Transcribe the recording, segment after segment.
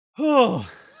Oh,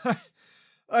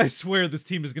 I swear this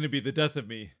team is going to be the death of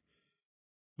me.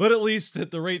 But at least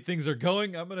at the rate things are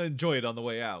going, I'm going to enjoy it on the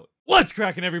way out. What's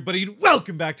cracking, everybody, and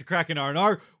welcome back to Kraken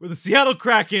R&R, where the Seattle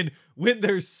Kraken win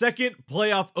their second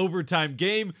playoff overtime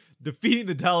game, defeating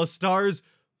the Dallas Stars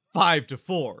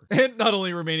 5-4. And not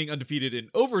only remaining undefeated in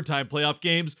overtime playoff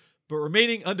games, but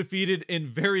remaining undefeated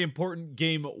in very important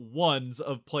game ones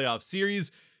of playoff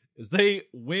series, as they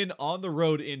win on the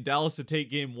road in Dallas to take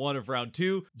game 1 of round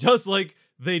 2, just like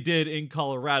they did in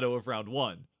Colorado of round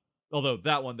 1. Although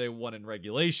that one they won in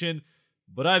regulation.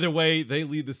 But either way, they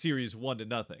lead the series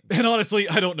 1-0. And honestly,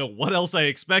 I don't know what else I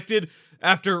expected.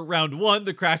 After round 1,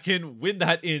 the Kraken win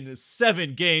that in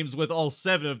 7 games, with all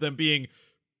 7 of them being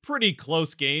pretty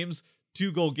close games.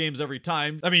 2-goal games every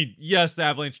time. I mean, yes, the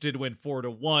Avalanche did win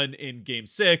 4-1 in game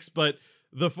 6, but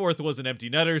the 4th was an empty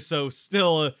netter, so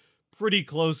still a pretty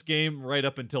close game right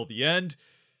up until the end.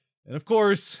 And of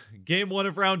course, game 1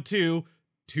 of round 2,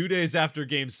 2 days after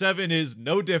game 7, is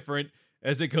no different,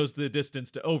 as it goes the distance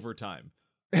to overtime.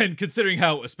 And considering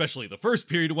how especially the first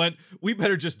period went, we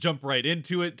better just jump right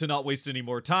into it to not waste any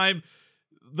more time.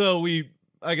 Though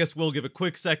I guess we'll give a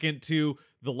quick second to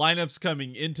the lineups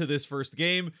coming into this first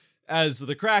game. As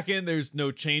the Kraken, there's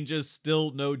no changes,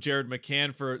 still no Jared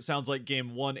McCann for it sounds like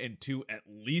game 1 and 2 at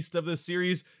least of this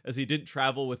series, as he didn't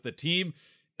travel with the team.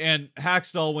 And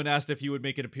Hackstall, when asked if he would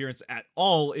make an appearance at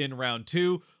all in round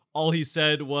 2, all he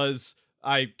said was,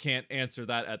 "I can't answer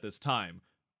that at this time,"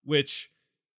 which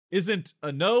isn't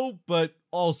a no, but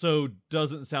also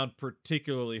doesn't sound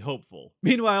particularly hopeful.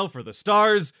 Meanwhile, for the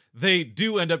Stars, they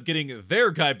do end up getting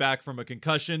their guy back from a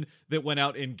concussion that went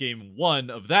out in game 1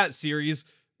 of that series.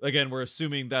 Again, we're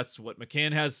assuming that's what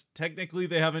McCann has. Technically,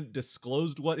 they haven't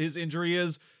disclosed what his injury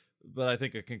is, but I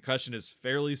think a concussion is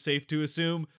fairly safe to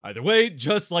assume. Either way,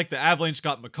 just like the Avalanche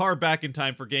got Makar back in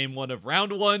time for game 1 of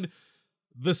round 1,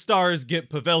 the Stars get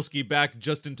Pavelski back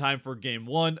just in time for game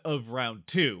 1 of round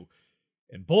 2.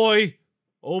 And boy,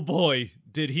 oh boy,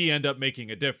 did he end up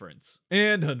making a difference.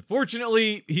 And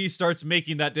unfortunately, he starts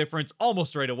making that difference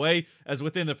almost right away, as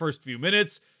within the first few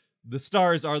minutes, the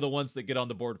Stars are the ones that get on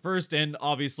the board first, and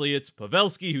obviously it's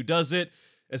Pavelski who does it,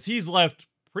 as he's left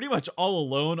pretty much all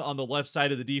alone on the left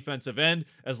side of the defensive end,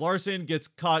 as Larson gets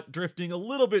caught drifting a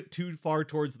little bit too far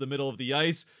towards the middle of the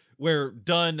ice, where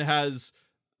Dunn has,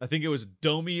 I think it was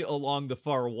Domi along the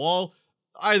far wall.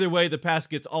 Either way, the pass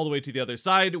gets all the way to the other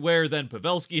side, where then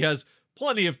Pavelski has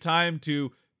plenty of time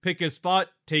to pick his spot,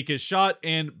 take his shot,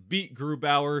 and beat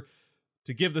Grubauer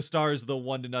to give the Stars the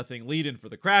 1-0 lead. And for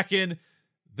the Kraken,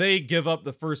 they give up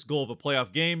the first goal of a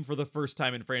playoff game for the first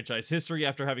time in franchise history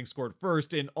after having scored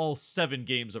first in all 7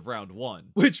 games of round 1.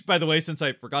 Which, by the way, since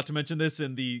I forgot to mention this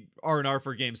in the R&R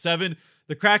for game 7,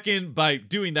 the Kraken, by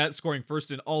doing that, scoring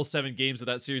first in all 7 games of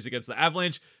that series against the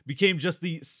Avalanche, became just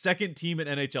the second team in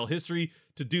NHL history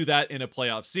to do that in a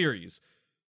playoff series.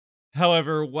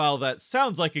 However, while that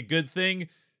sounds like a good thing,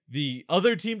 the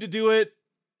other team to do it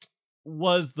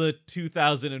was the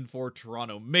 2004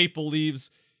 Toronto Maple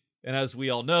Leafs. And as we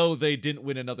all know, they didn't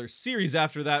win another series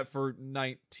after that for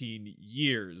 19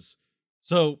 years.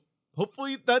 So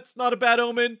hopefully that's not a bad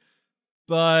omen,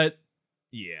 but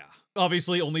yeah.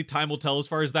 Obviously, only time will tell as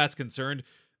far as that's concerned.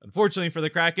 Unfortunately for the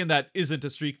Kraken, that isn't a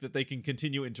streak that they can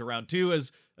continue into round 2,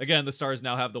 as, again, the Stars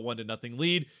now have the 1-0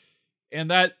 lead.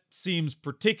 And that seems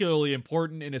particularly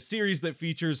important in a series that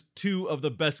features 2 of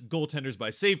the best goaltenders by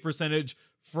save percentage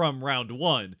from round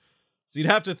 1. So you'd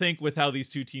have to think, with how these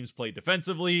two teams played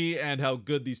defensively and how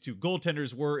good these 2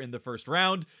 goaltenders were in the first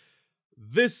round,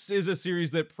 this is a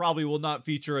series that probably will not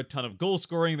feature a ton of goal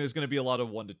scoring. There's going to be a lot of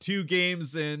 1-2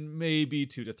 games and maybe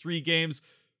 2-3 games,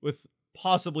 with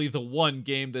possibly the one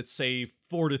game that's, say,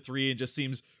 4-3 and just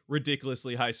seems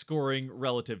ridiculously high scoring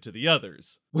relative to the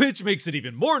others. Which makes it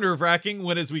even more nerve-wracking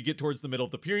when, as we get towards the middle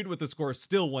of the period with the score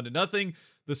still 1-0,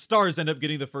 the Stars end up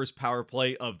getting the first power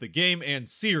play of the game and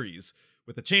series,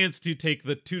 with a chance to take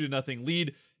the 2-0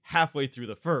 lead halfway through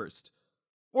the first.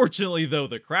 Fortunately, though,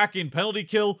 the Kraken penalty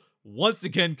kill once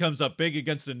again comes up big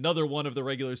against another one of the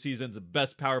regular season's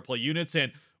best power play units,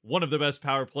 and one of the best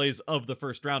power plays of the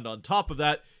first round on top of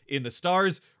that in the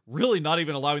Stars, really not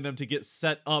even allowing them to get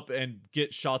set up and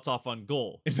get shots off on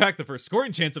goal. In fact, the first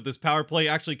scoring chance of this power play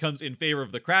actually comes in favor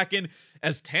of the Kraken,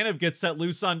 as Tanev gets set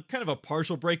loose on kind of a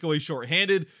partial breakaway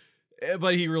shorthanded,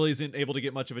 but he really isn't able to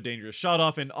get much of a dangerous shot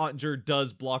off, and Ottinger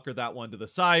does blocker that one to the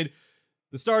side.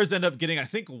 The Stars end up getting, I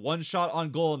think, 1 shot on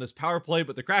goal in this power play,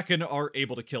 but the Kraken are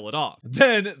able to kill it off.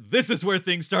 Then, this is where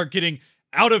things start getting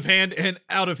out of hand and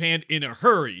out of hand in a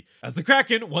hurry, as the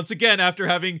Kraken, once again, after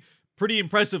having pretty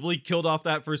impressively killed off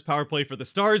that first power play for the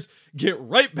Stars, get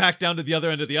right back down to the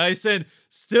other end of the ice, and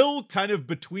still kind of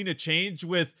between a change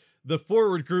with the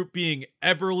forward group being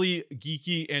Eberle,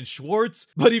 Geekie, and Schwartz.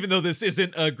 But even though this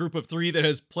isn't a group of three that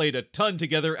has played a ton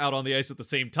together out on the ice at the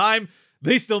same time,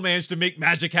 they still managed to make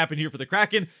magic happen here for the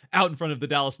Kraken out in front of the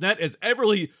Dallas net as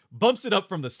Eberle bumps it up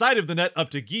from the side of the net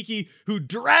up to Geekie, who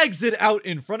drags it out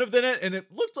in front of the net, and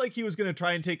it looked like he was going to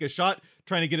try and take a shot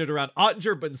trying to get it around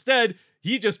Ottinger, but instead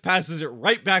he just passes it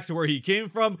right back to where he came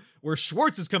from, where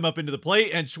Schwartz has come up into the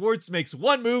play, and Schwartz makes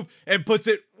one move and puts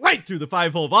it right through the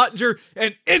 5-hole of Ottinger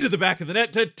and into the back of the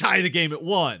net to tie the game at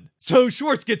 1. So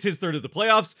Schwartz gets his third of the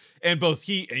playoffs, and both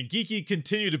he and Geekie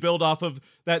continue to build off of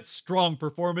that strong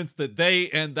performance that they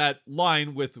and that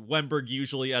line with Wemberg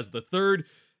usually as the third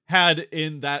had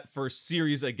in that first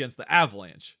series against the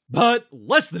Avalanche. But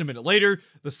less than a minute later,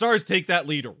 the Stars take that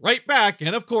lead right back,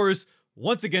 and of course,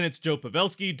 once again it's Joe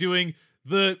Pavelski doing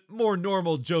the more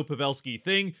normal Joe Pavelski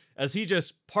thing as he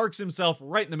just parks himself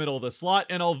right in the middle of the slot.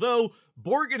 And although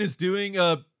Borgen is doing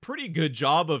a pretty good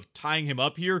job of tying him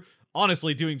up here,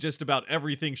 honestly doing just about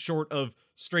everything short of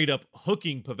straight up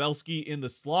hooking Pavelski in the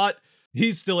slot,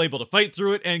 he's still able to fight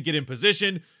through it and get in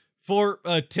position for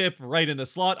a tip right in the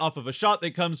slot off of a shot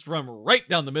that comes from right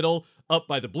down the middle up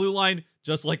by the blue line.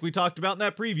 Just like we talked about in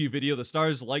that preview video, the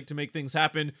Stars like to make things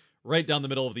happen right down the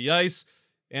middle of the ice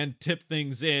and tip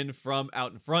things in from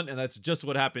out in front, and that's just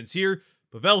what happens here.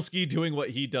 Pavelski doing what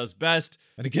he does best.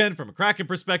 And again, from a Kraken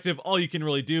perspective, all you can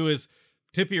really do is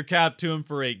tip your cap to him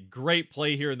for a great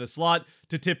play here in the slot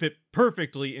to tip it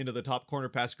perfectly into the top corner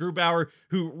past Grubauer,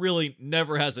 who really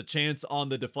never has a chance on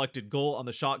the deflected goal on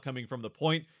the shot coming from the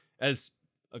point. As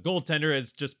a goaltender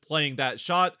is just playing that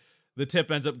shot, the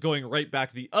tip ends up going right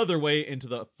back the other way into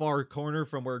the far corner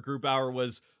from where Grubauer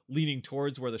was leaning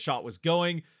towards where the shot was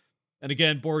going. And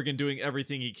again, Borgen doing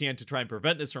everything he can to try and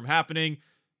prevent this from happening.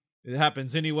 It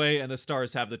happens anyway, and the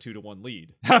Stars have the 2-1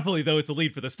 lead. Happily, though, it's a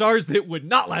lead for the Stars that would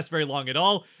not last very long at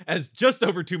all, as just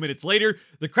over 2 minutes later,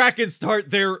 the Kraken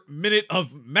start their minute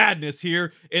of madness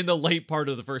here in the late part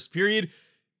of the first period.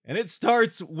 And it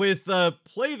starts with a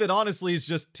play that honestly is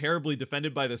just terribly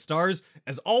defended by the Stars,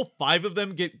 as all 5 of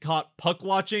them get caught puck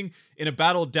watching in a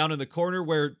battle down in the corner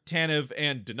where Tanev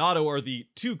and Donato are the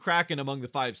 2 Kraken among the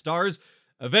 5 Stars.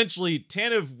 Eventually,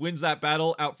 Tanev wins that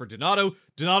battle out for Donato.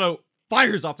 Donato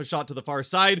fires off a shot to the far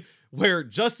side where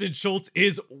Justin Schultz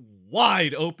is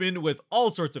wide open with all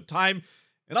sorts of time.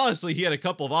 And honestly, he had a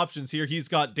couple of options here. He's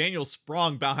got Daniel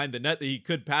Sprong behind the net that he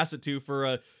could pass it to for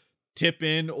a tip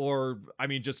in, or I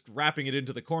mean just wrapping it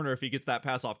into the corner if he gets that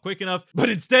pass off quick enough. But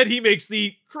instead he makes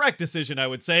the correct decision, I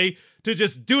would say, to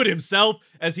just do it himself,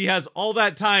 as he has all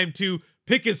that time to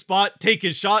pick his spot, take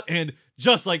his shot, and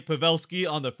just like Pavelski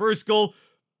on the first goal,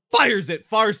 fires it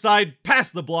far side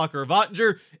past the blocker of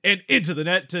Ottinger and into the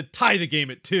net to tie the game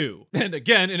at 2. And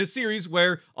again, in a series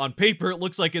where on paper it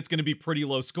looks like it's going to be pretty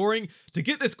low scoring, to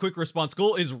get this quick response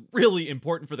goal is really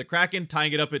important for the Kraken,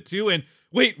 tying it up at 2. And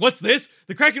wait, what's this?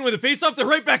 The Kraken with a faceoff, they're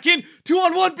right back in.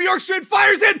 2-on-1, Bjorkstrand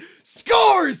fires in,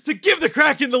 scores to give the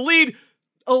Kraken the lead.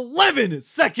 11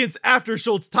 seconds after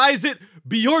Schultz ties it,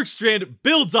 Bjorkstrand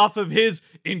builds off of his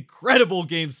incredible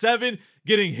Game 7,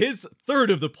 getting his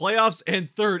third of the playoffs and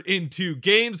third in 2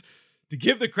 games to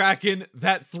give the Kraken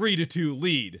that 3-2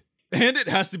 lead. And it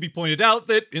has to be pointed out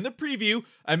that in the preview,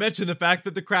 I mentioned the fact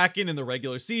that the Kraken in the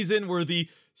regular season were the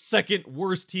second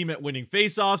worst team at winning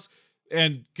faceoffs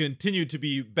and continued to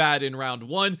be bad in round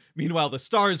 1. Meanwhile, the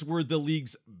Stars were the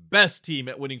league's best team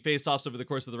at winning faceoffs over the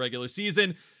course of the regular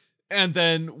season, and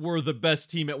then were the best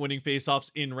team at winning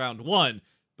faceoffs in round 1.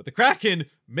 But the Kraken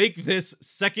make this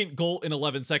second goal in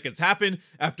 11 seconds happen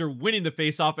after winning the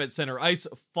faceoff at center ice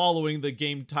following the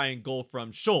game-tying goal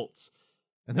from Schultz.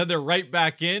 And then they're right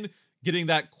back in, getting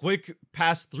that quick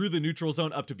pass through the neutral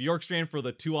zone up to Bjorkstrand for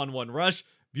the 2-on-1 rush.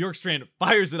 Bjorkstrand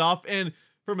fires it off, and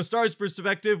from a Stars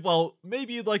perspective, well,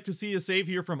 maybe you'd like to see a save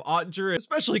here from Ottinger,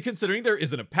 especially considering there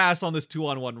isn't a pass on this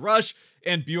 2-on-1 rush,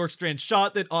 and Bjorkstrand's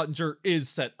shot that Ottinger is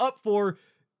set up for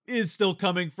is still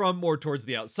coming from more towards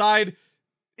the outside.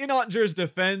 In Ottinger's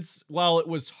defense, while it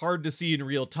was hard to see in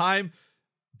real time,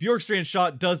 Bjorkstrand's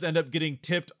shot does end up getting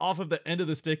tipped off of the end of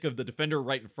the stick of the defender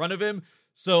right in front of him,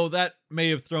 so that may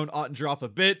have thrown Ottinger off a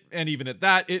bit, and even at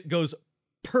that, it goes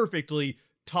perfectly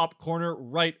top corner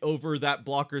right over that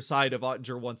blocker side of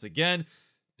Ottinger once again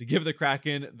to give the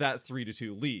Kraken that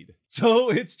 3-2 lead.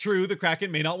 So it's true, the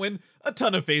Kraken may not win a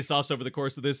ton of faceoffs over the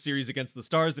course of this series against the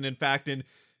Stars, and in fact, in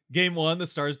Game 1, the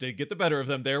Stars did get the better of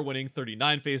them there, winning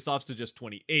 39 faceoffs to just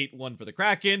 28, one for the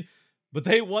Kraken, but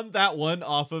they won that one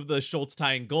off of the Schultz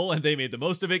tying goal, and they made the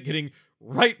most of it, getting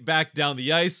right back down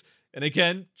the ice, And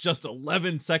again, just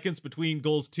 11 seconds between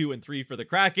goals 2 and 3 for the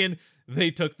Kraken.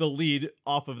 They took the lead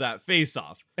off of that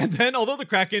faceoff. And then, although the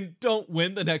Kraken don't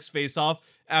win the next faceoff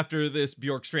after this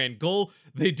Bjorkstrand goal,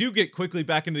 they do get quickly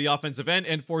back into the offensive end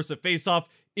and force a faceoff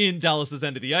in Dallas's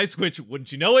end of the ice, which,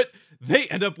 wouldn't you know it, they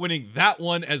end up winning that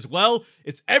one as well.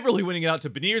 It's Eberle winning it out to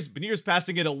Beniers. Beniers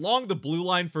passing it along the blue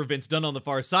line for Vince Dunn on the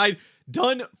far side.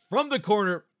 Dunn from the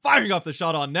corner, firing off the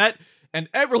shot on net. And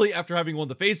Eberle, after having won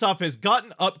the faceoff, has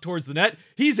gotten up towards the net.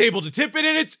 He's able to tip it,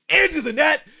 and it's into the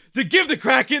net to give the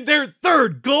Kraken their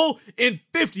third goal in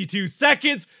 52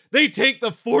 seconds. They take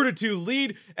the 4-2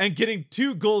 lead and getting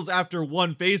 2 goals after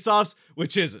 1 faceoffs,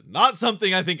 which is not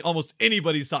something I think almost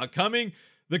anybody saw coming.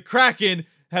 The Kraken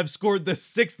have scored the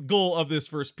 6th goal of this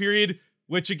first period,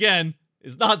 which again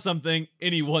is not something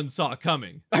anyone saw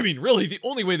coming. I mean, really, the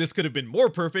only way this could have been more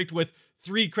perfect with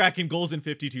 3 Kraken goals in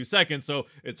 52 seconds, so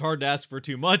it's hard to ask for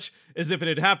too much, is if it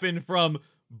had happened from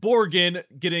Borgen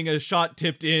getting a shot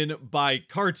tipped in by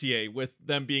Cartier, with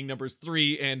them being numbers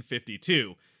 3 and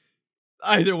 52.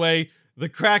 Either way, the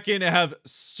Kraken have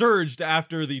surged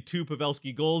after the 2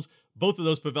 Pavelski goals, both of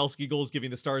those Pavelski goals giving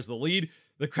the Stars the lead.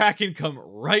 The Kraken come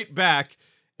right back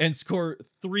and score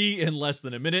 3 in less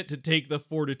than a minute to take the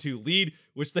 4-2 lead,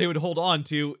 which they would hold on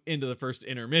to into the first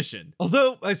intermission.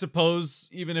 Although, I suppose,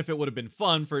 even if it would have been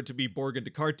fun for it to be Borgen to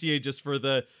Cartier just for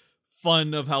the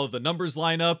fun of how the numbers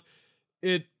line up,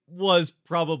 it was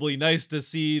probably nice to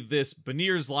see this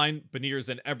Beniers line, Beniers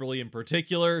and Eberle in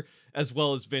particular, as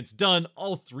well as Vince Dunn,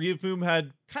 all 3 of whom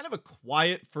had kind of a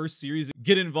quiet first series,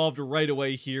 get involved right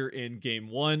away here in Game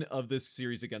 1 of this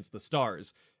series against the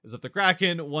Stars. As if the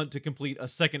Kraken want to complete a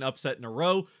second upset in a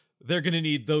row, they're going to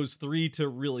need those 3 to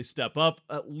really step up,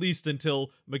 at least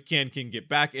until McCann can get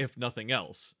back, if nothing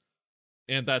else.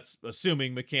 And that's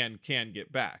assuming McCann can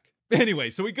get back. Anyway,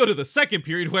 so we go to the second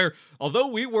period where, although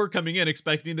we were coming in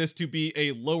expecting this to be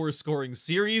a lower scoring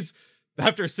series,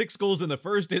 after 6 goals in the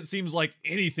first, it seems like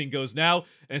anything goes now,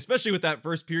 and especially with that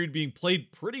first period being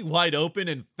played pretty wide open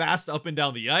and fast up and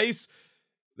down the ice,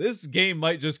 this game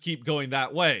might just keep going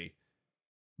that way.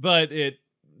 But it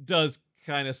does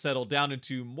kind of settle down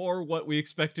into more what we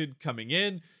expected coming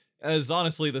in, as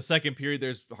honestly, the second period,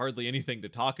 there's hardly anything to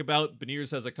talk about.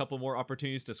 Beniers has a couple more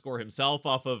opportunities to score himself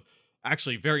off of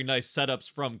actually very nice setups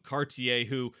from Cartier,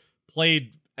 who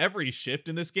played every shift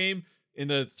in this game. In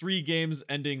the 3 games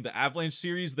ending the Avalanche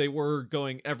series, they were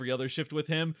going every other shift with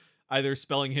him, either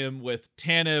spelling him with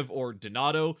Tanev or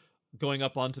Donato, going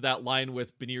up onto that line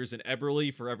with Beniers and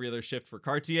Eberle for every other shift for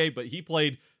Cartier, but he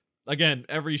played, again,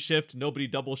 every shift, nobody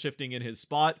double shifting in his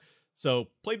spot. So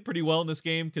played pretty well in this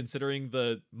game, considering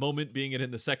the moment being it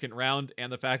in the second round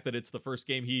and the fact that it's the first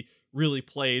game he really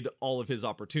played all of his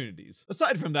opportunities.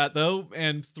 Aside from that, though,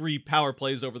 and 3 power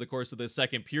plays over the course of this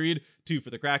second period, 2 for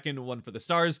the Kraken, 1 for the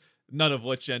Stars, none of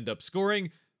which end up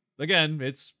scoring. Again,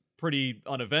 it's pretty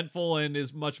uneventful and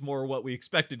is much more what we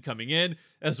expected coming in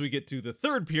as we get to the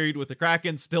third period with the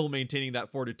Kraken still maintaining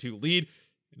that 4-2 lead.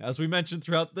 And as we mentioned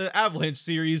throughout the Avalanche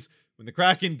series, when the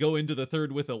Kraken go into the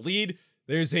third with a lead,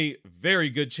 there's a very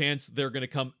good chance they're going to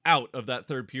come out of that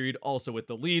third period also with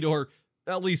the lead, or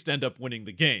at least end up winning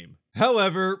the game.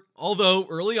 However, although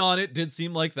early on it did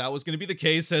seem like that was going to be the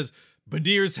case, as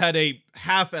Beniers had a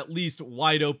half at least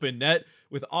wide open net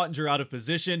with Ottinger out of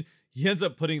position, he ends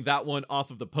up putting that one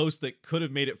off of the post that could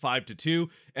have made it 5-2,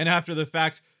 and after the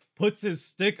fact puts his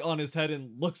stick on his head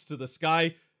and looks to the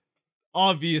sky,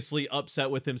 obviously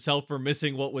upset with himself for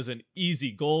missing what was an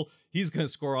easy goal. He's going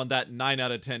to score on that 9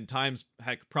 out of 10 times,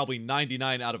 heck, probably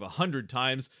 99 out of 100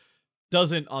 times.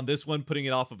 Doesn't on this one, putting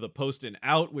it off of the post and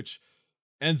out, which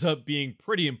ends up being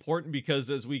pretty important because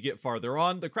as we get farther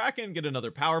on, the Kraken get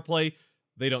another power play.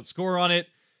 They don't score on it.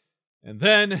 And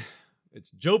then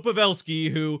it's Joe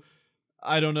Pavelski, who,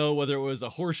 I don't know whether it was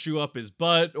a horseshoe up his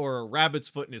butt or a rabbit's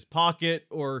foot in his pocket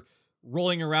or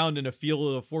rolling around in a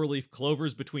field of 4-leaf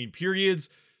clovers between periods,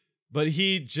 but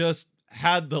he just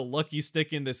had the lucky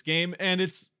stick in this game. And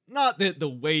it's not that the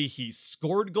way he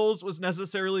scored goals was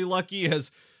necessarily lucky,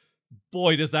 as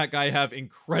boy, does that guy have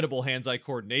incredible hands-eye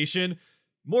coordination.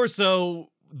 More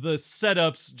so the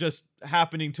setups just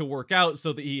happening to work out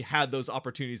so that he had those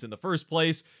opportunities in the first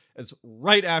place, as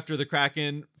right after the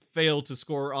Kraken failed to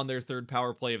score on their third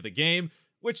power play of the game,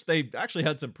 which they actually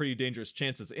had some pretty dangerous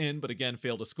chances in, but again,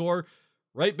 failed to score.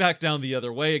 Right back down the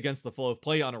other way against the flow of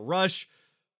play on a rush.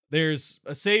 There's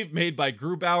a save made by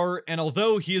Grubauer, and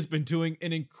although he has been doing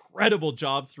an incredible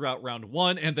job throughout round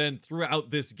 1 and then throughout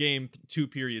this game 2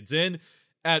 periods in,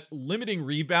 at limiting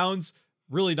rebounds,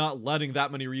 really not letting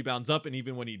that many rebounds up, and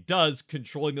even when he does,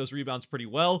 controlling those rebounds pretty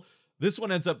well, this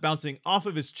one ends up bouncing off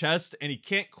of his chest, and he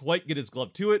can't quite get his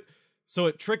glove to it, so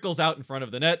it trickles out in front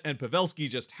of the net, and Pavelski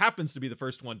just happens to be the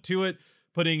first one to it,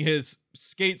 putting his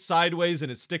skate sideways and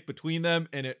his stick between them,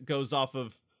 and it goes off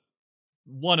of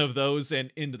one of those and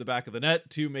into the back of the net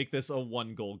to make this a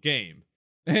 1-goal game.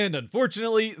 And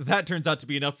unfortunately, that turns out to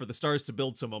be enough for the Stars to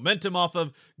build some momentum off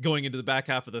of going into the back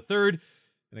half of the third.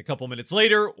 And a couple minutes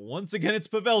later, once again, it's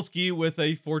Pavelski with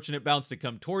a fortunate bounce to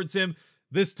come towards him.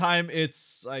 This time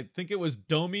it's, I think it was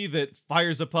Domi that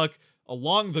fires a puck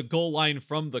along the goal line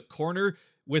from the corner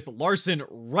with Larson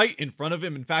right in front of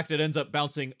him. In fact, it ends up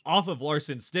bouncing off of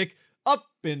Larson's stick up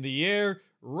in the air,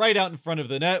 right out in front of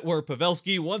the net, where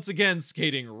Pavelski, once again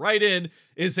skating right in,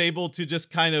 is able to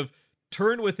just kind of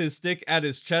turn with his stick at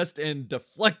his chest and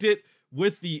deflect it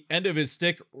with the end of his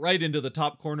stick right into the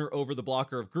top corner over the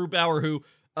blocker of Grubauer, who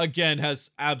again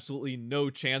has absolutely no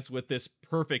chance with this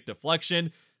perfect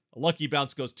deflection. A lucky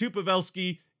bounce goes to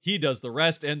Pavelski. He does the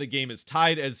rest, and the game is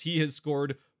tied as he has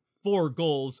scored 4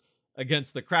 goals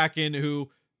against the Kraken, who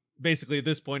basically at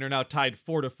this point are now tied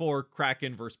 4-4,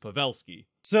 Kraken versus Pavelski.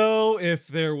 So if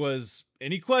there was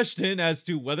any question as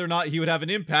to whether or not he would have an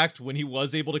impact when he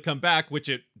was able to come back, which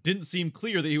it didn't seem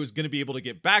clear that he was going to be able to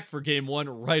get back for game 1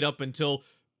 right up until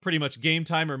pretty much game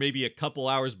time or maybe a couple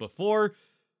hours before,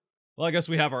 well, I guess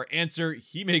we have our answer.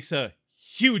 He makes a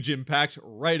huge impact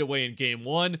right away in game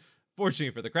 1.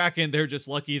 Fortunately for the Kraken, they're just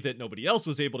lucky that nobody else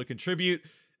was able to contribute,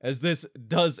 as this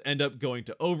does end up going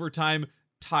to overtime,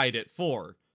 tied at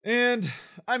 4. And,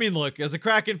 I mean, look, as a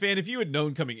Kraken fan, if you had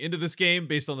known coming into this game,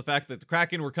 based on the fact that the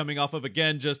Kraken were coming off of,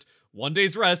 again, just 1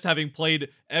 day's rest, having played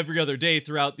every other day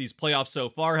throughout these playoffs so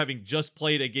far, having just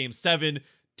played a Game 7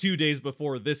 2 days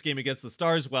before this game against the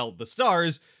Stars, well, the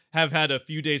Stars have had a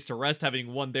few days to rest,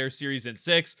 having won their series in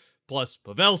 6, plus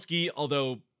Pavelski,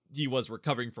 although he was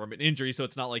recovering from an injury, so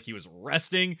it's not like he was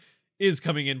resting, is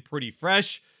coming in pretty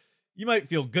fresh. You might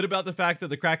feel good about the fact that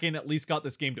the Kraken at least got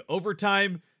this game to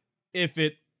overtime, if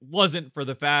it wasn't for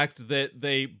the fact that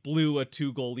they blew a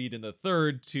 2-goal lead in the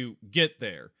third to get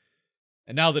there.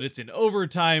 And now that it's in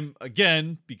overtime,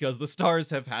 again, because the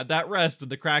Stars have had that rest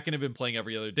and the Kraken have been playing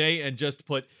every other day and just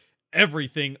put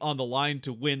everything on the line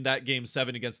to win that Game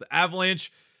 7 against the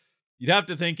Avalanche, you'd have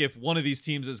to think if one of these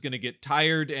teams is going to get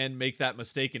tired and make that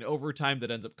mistake in overtime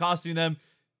that ends up costing them,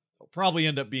 it'll probably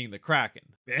end up being the Kraken.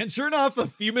 And sure enough, a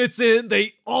few minutes in,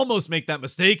 they almost make that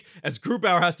mistake as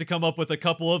Grubauer has to come up with a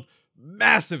couple of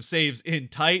massive saves in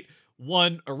tight.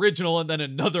 One original and then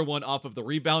another one off of the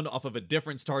rebound off of a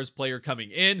different Stars player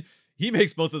coming in. He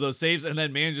makes both of those saves and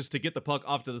then manages to get the puck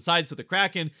off to the side so the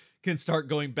Kraken can start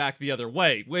going back the other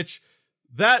way, which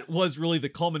that was really the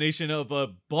culmination of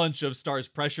a bunch of Stars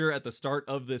pressure at the start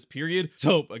of this period.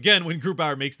 So again, when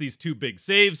Grubauer makes these 2 big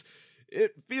saves,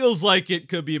 it feels like it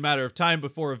could be a matter of time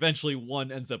before eventually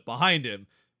one ends up behind him.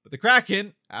 But the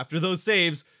Kraken, after those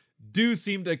saves, do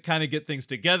seem to kind of get things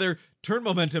together, turn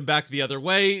momentum back the other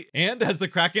way, and as the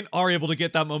Kraken are able to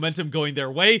get that momentum going their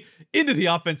way into the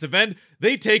offensive end,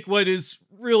 they take what is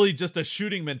really just a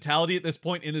shooting mentality at this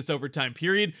point in this overtime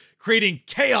period, creating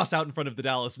chaos out in front of the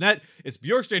Dallas net. It's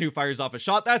Bjorkstrand who fires off a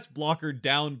shot that's blockered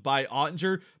down by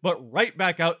Ottinger, but right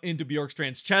back out into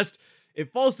Bjorkstrand's chest.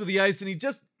 It falls to the ice and he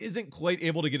just isn't quite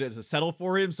able to get it to settle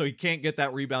for him, so he can't get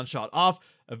that rebound shot off.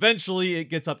 Eventually, it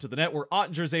gets up to the net where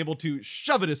Ottinger is able to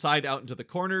shove it aside out into the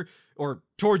corner, or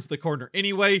towards the corner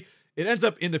anyway. It ends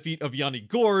up in the feet of Yanni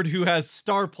Gourde, who has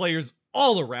star players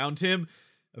all around him.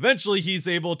 Eventually, he's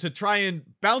able to try and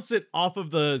bounce it off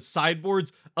of the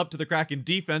sideboards up to the Kraken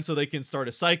defense so they can start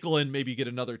a cycle and maybe get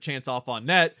another chance off on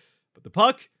net. But the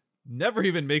puck never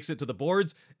even makes it to the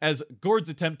boards, as Gourde's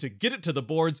attempt to get it to the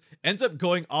boards ends up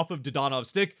going off of Dodonov's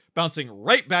stick, bouncing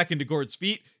right back into Gourde's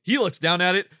feet. He looks down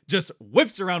at it, just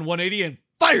whips around 180 and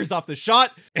fires off the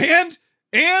shot. And,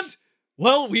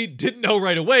 well, we didn't know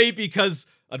right away because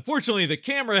unfortunately the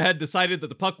camera had decided that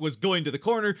the puck was going to the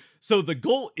corner, so the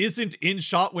goal isn't in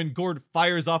shot when Gourde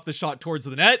fires off the shot towards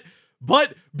the net.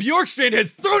 But Bjorkstrand has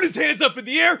thrown his hands up in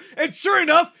the air, and sure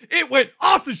enough, it went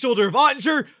off the shoulder of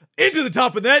Ottinger into the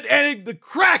top of the net, and the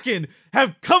Kraken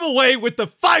have come away with the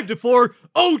 5-4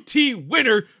 OT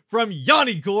winner from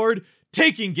Yanni Gourde,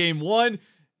 taking game 1,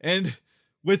 and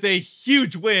with a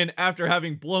huge win after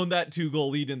having blown that 2-goal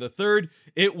lead in the third.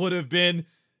 It would have been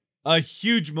a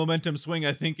huge momentum swing,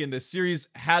 I think, in this series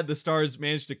had the Stars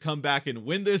managed to come back and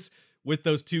win this with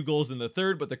those 2 goals in the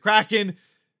third. But the Kraken,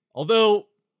 although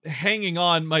hanging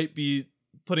on might be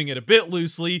putting it a bit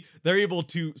loosely, they're able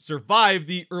to survive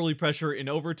the early pressure in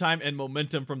overtime and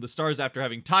momentum from the Stars after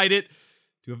having tied it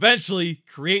to eventually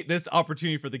create this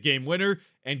opportunity for the game winner,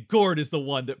 and Gourde is the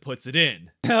one that puts it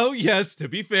in. Now, yes, to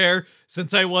be fair,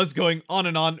 since I was going on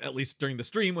and on, at least during the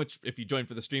stream, which if you joined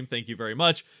for the stream, thank you very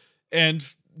much, and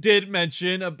did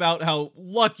mention about how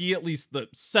lucky at least the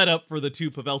setup for the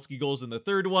 2 Pavelski goals in the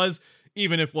third was,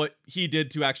 even if what he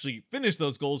did to actually finish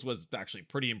those goals was actually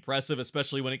pretty impressive,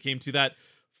 especially when it came to that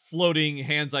floating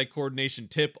hands-eye coordination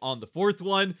tip on the fourth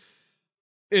one.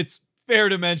 It's fair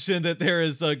to mention that there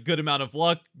is a good amount of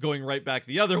luck going right back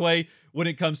the other way when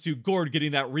it comes to Gord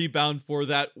getting that rebound for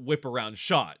that whip around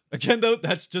shot. Again, though,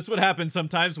 that's just what happens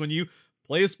sometimes when you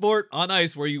play a sport on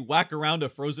ice where you whack around a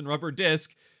frozen rubber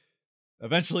disc.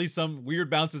 Eventually, some weird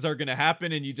bounces are going to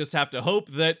happen, and you just have to hope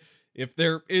that if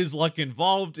there is luck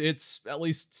involved, it's at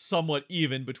least somewhat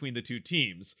even between the two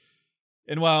teams.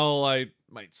 And while I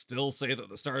might still say that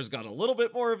the Stars got a little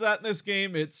bit more of that in this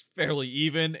game, it's fairly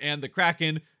even, and the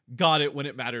Kraken got it when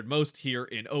it mattered most here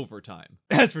in overtime.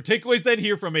 As for takeaways then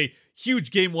here from a huge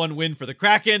Game 1 win for the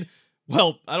Kraken,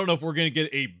 well, I don't know if we're going to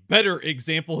get a better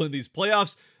example in these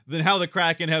playoffs than how the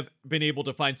Kraken have been able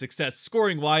to find success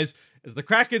scoring-wise, as the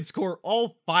Kraken score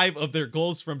all 5 of their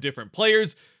goals from different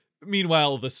players.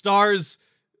 Meanwhile, the Stars,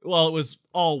 well, it was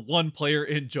all one player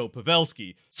in Joe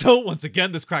Pavelski. So once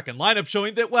again, this Kraken lineup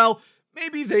showing that, well,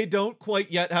 maybe they don't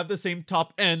quite yet have the same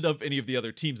top end of any of the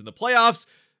other teams in the playoffs.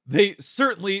 They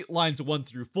certainly, lines 1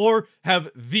 through 4, have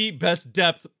the best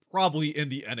depth probably in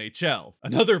the NHL.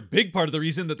 Another big part of the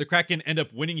reason that the Kraken end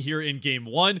up winning here in Game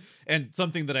 1, and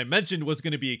something that I mentioned was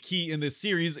going to be a key in this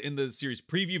series, in the series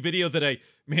preview video that I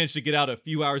managed to get out a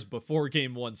few hours before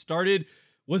Game 1 started,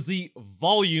 was the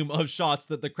volume of shots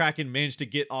that the Kraken managed to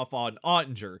get off on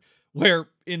Ottinger, where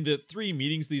in the 3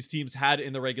 meetings these teams had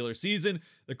in the regular season,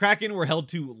 the Kraken were held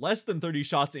to less than 30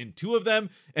 shots in 2 of them,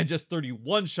 and just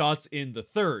 31 shots in the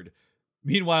third.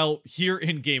 Meanwhile, here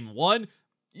in Game 1,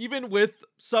 even with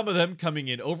some of them coming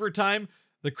in overtime,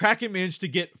 the Kraken managed to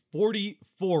get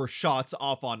 44 shots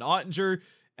off on Ottinger,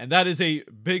 and that is a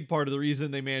big part of the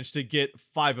reason they managed to get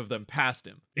 5 of them past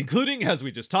him, including, as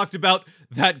we just talked about,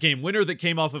 that game winner that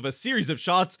came off of a series of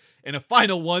shots, and a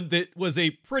final one that was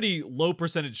a pretty low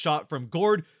percentage shot from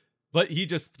Gord, but he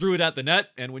just threw it at the net,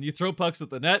 and when you throw pucks at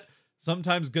the net,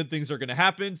 sometimes good things are going to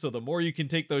happen, so the more you can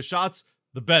take those shots,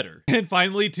 the better. And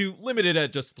finally, to limit it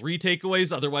at just 3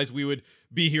 takeaways, otherwise we would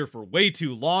be here for way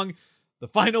too long, the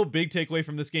final big takeaway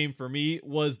from this game for me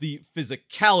was the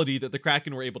physicality that the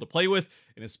Kraken were able to play with,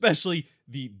 and especially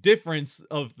the difference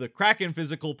of the Kraken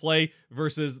physical play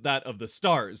versus that of the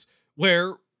Stars,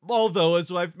 where, although,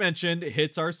 as I've mentioned,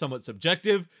 hits are somewhat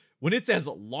subjective, when it's as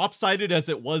lopsided as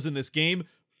it was in this game,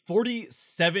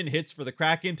 47 hits for the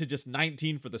Kraken to just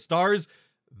 19 for the Stars,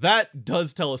 that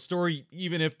does tell a story,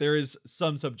 even if there is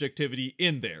some subjectivity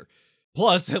in there.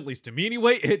 Plus, at least to me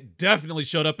anyway, it definitely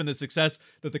showed up in the success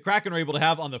that the Kraken were able to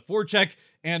have on the forecheck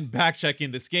and backcheck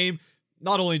in this game,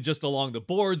 not only just along the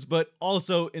boards, but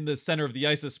also in the center of the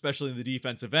ice, especially in the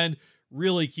defensive end,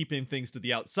 really keeping things to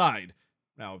the outside.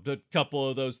 Now, a couple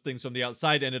of those things from the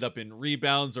outside ended up in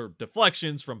rebounds or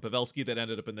deflections from Pavelski that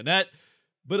ended up in the net,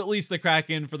 but at least the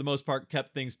Kraken, for the most part,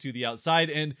 kept things to the outside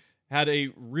and had a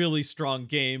really strong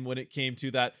game when it came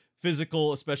to that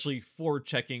physical, especially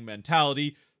forechecking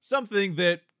mentality, something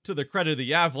that, to the credit of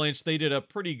the Avalanche, they did a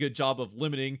pretty good job of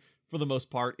limiting for the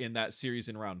most part in that series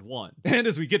in round 1. And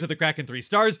as we get to the Kraken 3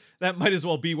 stars, that might as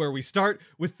well be where we start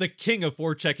with the king of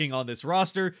forechecking on this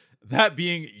roster, that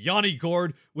being Yanni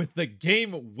Gourde with the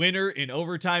game winner in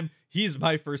overtime. He's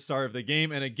my first star of the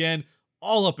game, and again,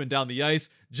 all up and down the ice,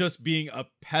 just being a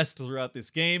pest throughout this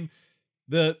game.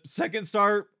 The second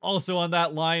star also on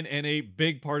that line, and a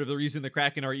big part of the reason the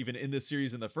Kraken are even in this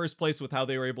series in the first place with how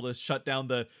they were able to shut down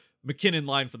the McKinnon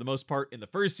line for the most part in the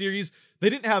first series. They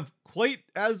didn't have quite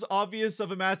as obvious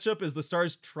of a matchup as the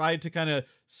Stars tried to kind of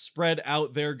spread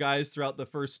out their guys throughout the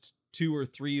first 2 or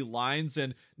 3 lines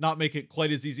and not make it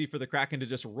quite as easy for the Kraken to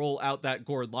just roll out that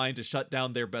Gourde line to shut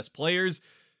down their best players.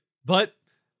 But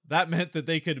that meant that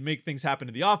they could make things happen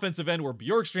in the offensive end, where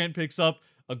Bjorkstrand picks up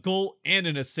a goal and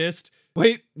an assist.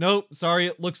 Wait, no, sorry,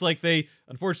 it looks like they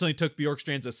unfortunately took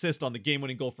Bjorkstrand's assist on the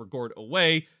game-winning goal for Gourde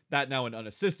away. That now an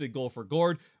unassisted goal for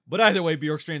Gourde. But either way,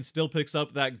 Bjorkstrand still picks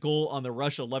up that goal on the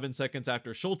rush 11 seconds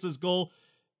after Schultz's goal.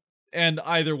 And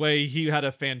either way, he had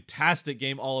a fantastic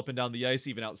game all up and down the ice,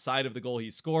 even outside of the goal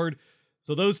he scored.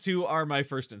 So those two are my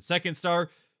first and second star.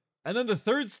 And then the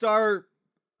third star,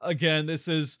 again, this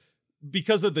is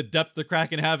because of the depth the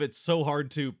Kraken have, it's so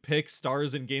hard to pick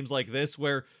stars in games like this,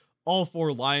 where all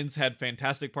 4 lines had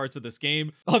fantastic parts of this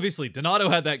game. Obviously, Donato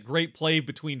had that great play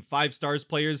between 5 Stars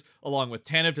players, along with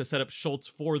Tanev, to set up Schultz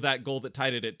for that goal that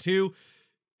tied it at 2.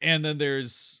 And then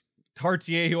there's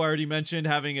Cartier, who I already mentioned,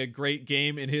 having a great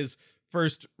game in his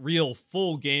first real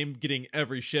full game, getting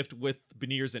every shift with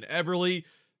Beniers and Eberle.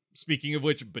 Speaking of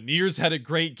which, Beniers had a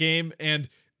great game, and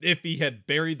If he had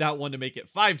buried that one to make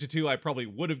it 5-2, I probably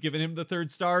would have given him the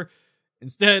 3rd star.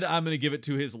 Instead, I'm going to give it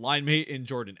to his line mate in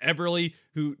Jordan Eberle,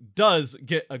 who does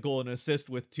get a goal and assist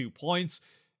with 2 points.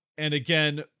 And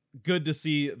again, good to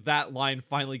see that line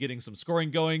finally getting some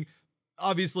scoring going.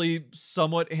 Obviously,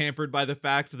 somewhat hampered by the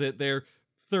fact that their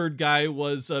 3rd guy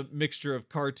was a mixture of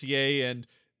Cartier and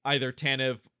either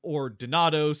Tanev or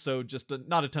Donato, so just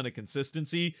not a ton of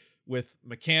consistency with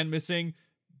McCann missing.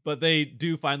 But they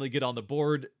do finally get on the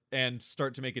board and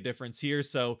start to make a difference here,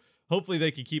 so hopefully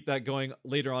they can keep that going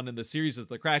later on in the series, as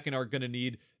the Kraken are going to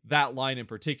need that line in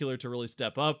particular to really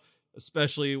step up,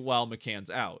 especially while McCann's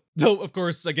out. Though, of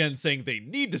course, again, saying they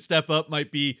need to step up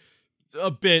might be a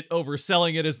bit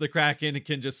overselling it, as the Kraken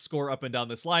can just score up and down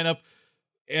this lineup.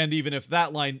 And even if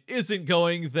that line isn't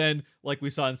going, then like we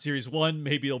saw in Series 1,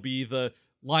 maybe it'll be the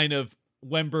line of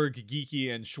Wemberg,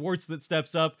 Geekie, and Schwartz that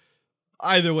steps up.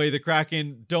 Either way, the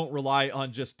Kraken don't rely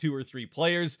on just 2 or 3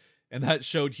 players, and that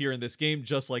showed here in this game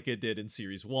just like it did in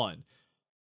Series 1.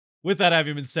 With that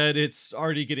having been said, it's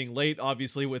already getting late,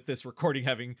 obviously, with this recording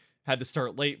having had to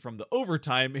start late from the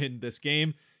overtime in this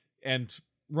game, and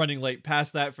running late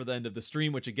past that for the end of the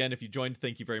stream, which again, if you joined,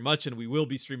 thank you very much, and we will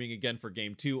be streaming again for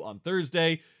Game 2 on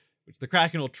Thursday, which the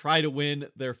Kraken will try to win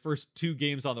their first 2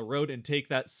 games on the road and take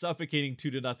that suffocating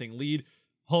 2-0 lead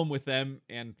home with them.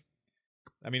 And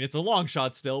I mean, it's a long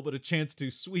shot still, but a chance to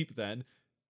sweep then.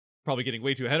 Probably getting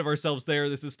way too ahead of ourselves there.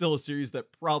 This is still a series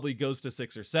that probably goes to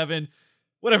 6 or 7.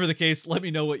 Whatever the case, let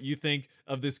me know what you think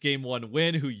of this Game 1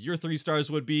 win, who your 3 stars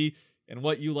would be, and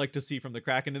what you like to see from the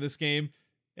Kraken in this game.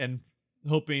 And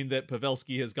hoping that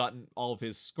Pavelski has gotten all of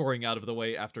his scoring out of the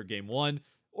way after Game 1,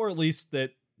 or at least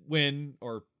that when,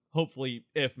 or hopefully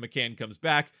if McCann comes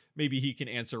back, maybe he can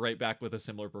answer right back with a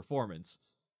similar performance.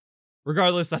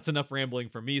 Regardless, that's enough rambling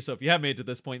from me, so if you have made it to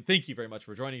this point, thank you very much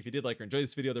for joining. If you did like or enjoy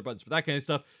this video, there are buttons for that kind of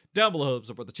stuff down below to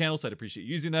support the channel, so I'd appreciate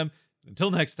you using them. And until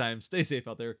next time, stay safe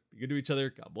out there, be good to each other,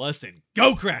 God bless, and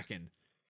go Kraken!